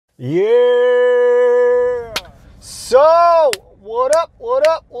Yeah! So, what up,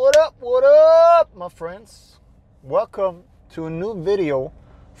 my friends? Welcome to a new video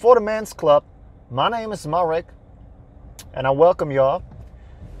for the Man's Club. My name is Marek, and I welcome y'all.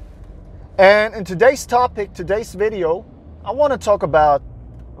 And in today's video, I want to talk about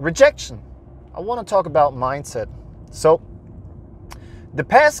rejection. I want to talk about mindset. So, the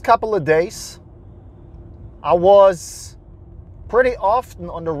past couple of days, I was pretty often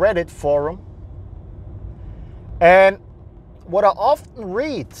on the Reddit forum, and what I often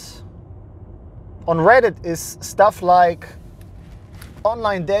read on Reddit is stuff like,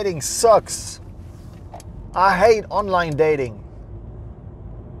 online dating sucks, I hate online dating,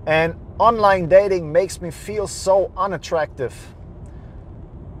 and online dating makes me feel so unattractive.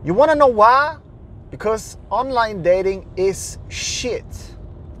 You want to know why? Because online dating is shit.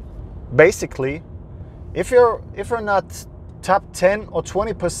 Basically, if you're not top 10 or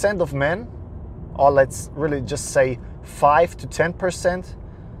 20% of men, or let's really just say 5 to 10%,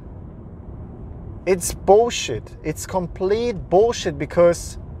 it's bullshit. It's complete bullshit,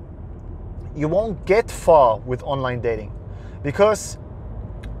 because you won't get far with online dating. Because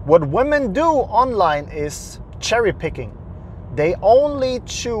what women do online is cherry picking. They only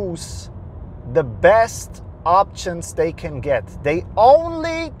choose the best options they can get. They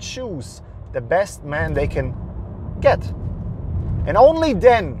only choose the best man they can get. And only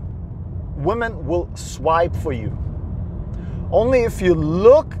then women will swipe for you. Only if you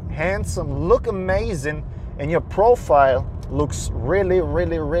look handsome, look amazing, and your profile looks really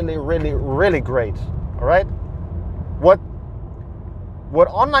great. All right? What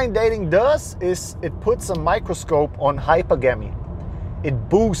online dating does is it puts a microscope on hypergamy. It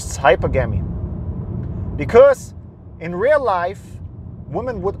boosts hypergamy. Because in real life,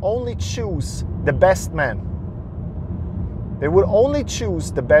 women would only choose the best man. They would only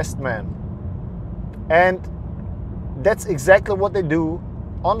choose the best man. And that's exactly what they do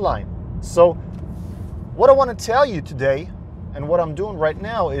online. So what I want to tell you today, and what I'm doing right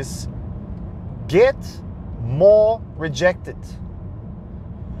now, is get more rejected.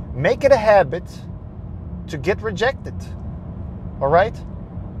 Make it a habit to get rejected. All right?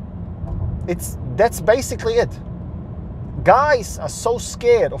 That's basically it. Guys are so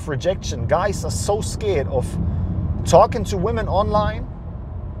scared of rejection. Guys are so scared of talking to women online,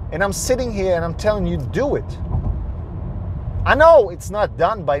 and I'm sitting here and I'm telling you, do it. I know it's not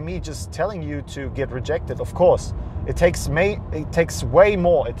done by me just telling you to get rejected. Of course, it takes way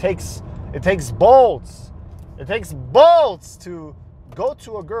more. It takes balls. It takes balls to go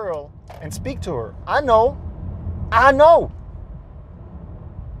to a girl and speak to her. I know.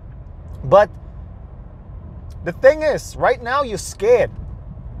 But the thing is, right now you're scared.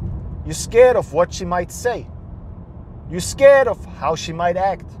 You're scared of what she might say. You're scared of how she might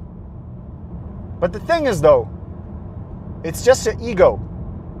act. But the thing is, though, it's just your ego.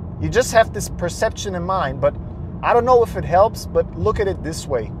 You just have this perception in mind. But I don't know if it helps, but look at it this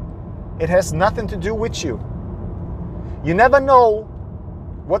way. It has nothing to do with you. You never know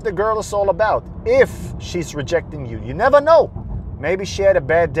what the girl is all about if she's rejecting you. You never know. Maybe she had a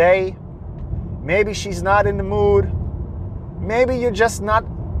bad day. Maybe she's not in the mood. Maybe you're just not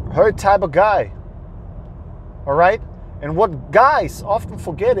her type of guy. All right? And what guys often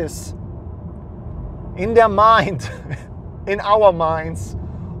forget is, in their mind, in our minds,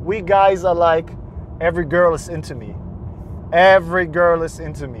 we guys are like, every girl is into me. Every girl is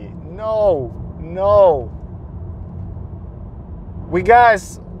into me. No. We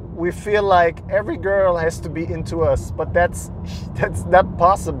guys, we feel like every girl has to be into us, but that's not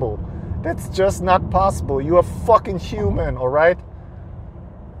possible. That's just not possible. You are fucking human, all right?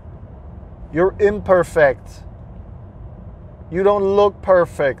 You're imperfect. You don't look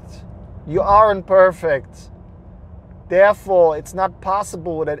perfect. You aren't perfect. Therefore, it's not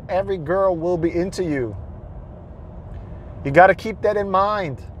possible that every girl will be into you. You got to keep that in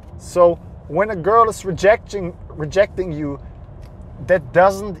mind. So when a girl is rejecting you, that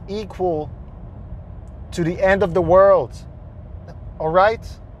doesn't equal to the end of the world. All right?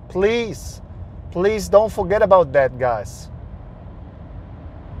 Please don't forget about that, guys.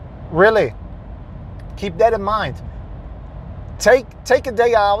 Really, keep that in mind. Take a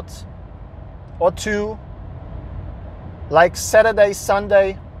day out or two, like Saturday,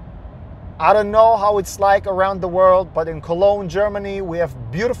 Sunday. I don't know how it's like around the world, but in Cologne, Germany, we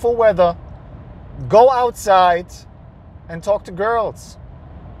have beautiful weather. Go outside and talk to girls.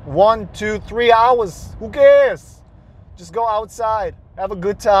 1, 2, 3 hours. Who cares? Just go outside. Have a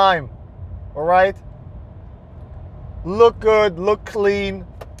good time. All right? Look good, look clean,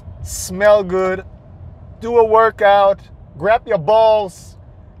 smell good, do a workout, grab your balls,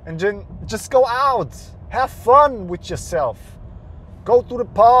 and then just go out. Have fun with yourself. Go to the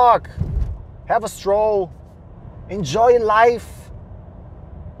park. Have a stroll. Enjoy life.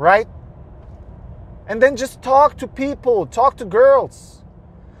 Right? And then just talk to people. Talk to girls.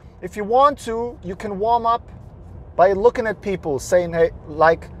 If you want to, you can warm up by looking at people, saying, hey,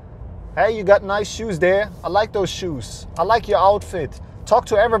 like, hey, you got nice shoes there. I like those shoes. I like your outfit. Talk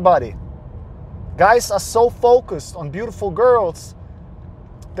to everybody. Guys are so focused on beautiful girls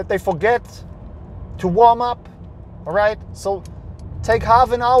that they forget to warm up. All right? So take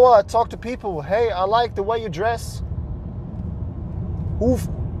half an hour, talk to people. Hey, I like the way you dress.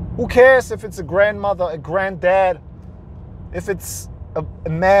 Who cares if it's a grandmother, a granddad, if it's a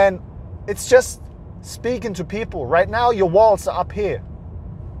man? It's just speaking to people. Right now, your walls are up here.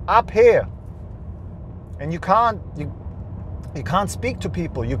 Up here. And you can't speak to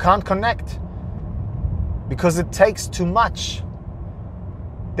people. You can't connect. Because it takes too much.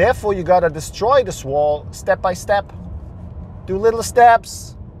 Therefore, you gotta destroy this wall step by step. Do little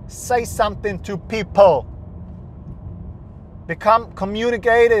steps. Say something to people. Become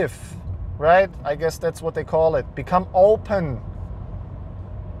communicative, right? I guess that's what they call it. Become open.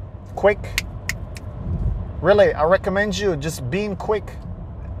 Quick. Really, I recommend you just being quick.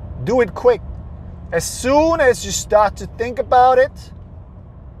 Do it quick. As soon as you start to think about it,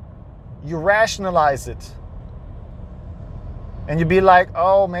 you rationalize it. And you be like,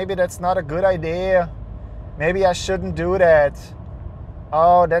 oh, maybe that's not a good idea. Maybe I shouldn't do that.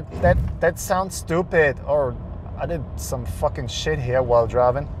 Oh, that sounds stupid. Or I did some fucking shit here while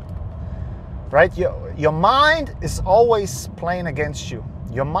driving. Right? Your mind is always playing against you.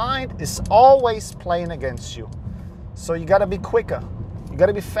 Your mind is always playing against you. So you gotta be quicker. You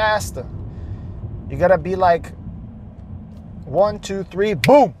gotta be faster. You gotta be like 1, 2, 3,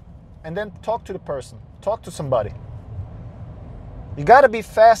 boom. And then talk to the person. Talk to somebody. You gotta be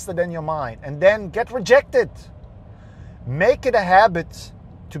faster than your mind. And then get rejected. Make it a habit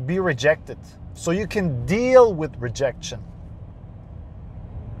to be rejected, so you can deal with rejection.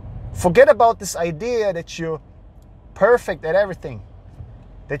 Forget about this idea that you're perfect at everything,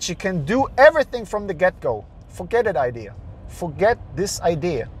 that you can do everything from the get-go. Forget that idea. Forget this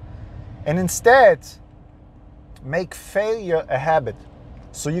idea. And instead, make failure a habit,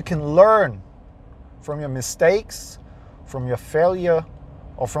 so you can learn from your mistakes, from your failure,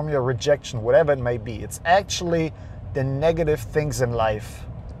 or from your rejection, whatever it may be. It's actually the negative things in life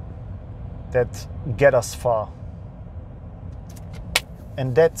that get us far.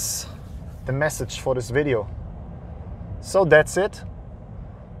 And that's the message for this video. So that's it,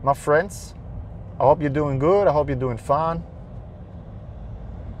 my friends. I hope you're doing good. I hope you're doing fine.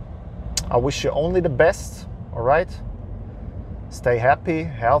 I wish you only the best, all right? Stay happy,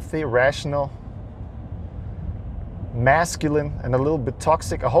 healthy, rational, masculine, and a little bit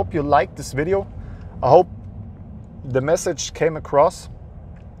toxic. I hope you liked this video. I hope the message came across.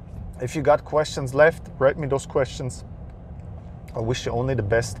 If you got questions left, write me those questions. I wish you only the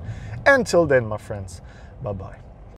best. Until then, my friends, bye-bye.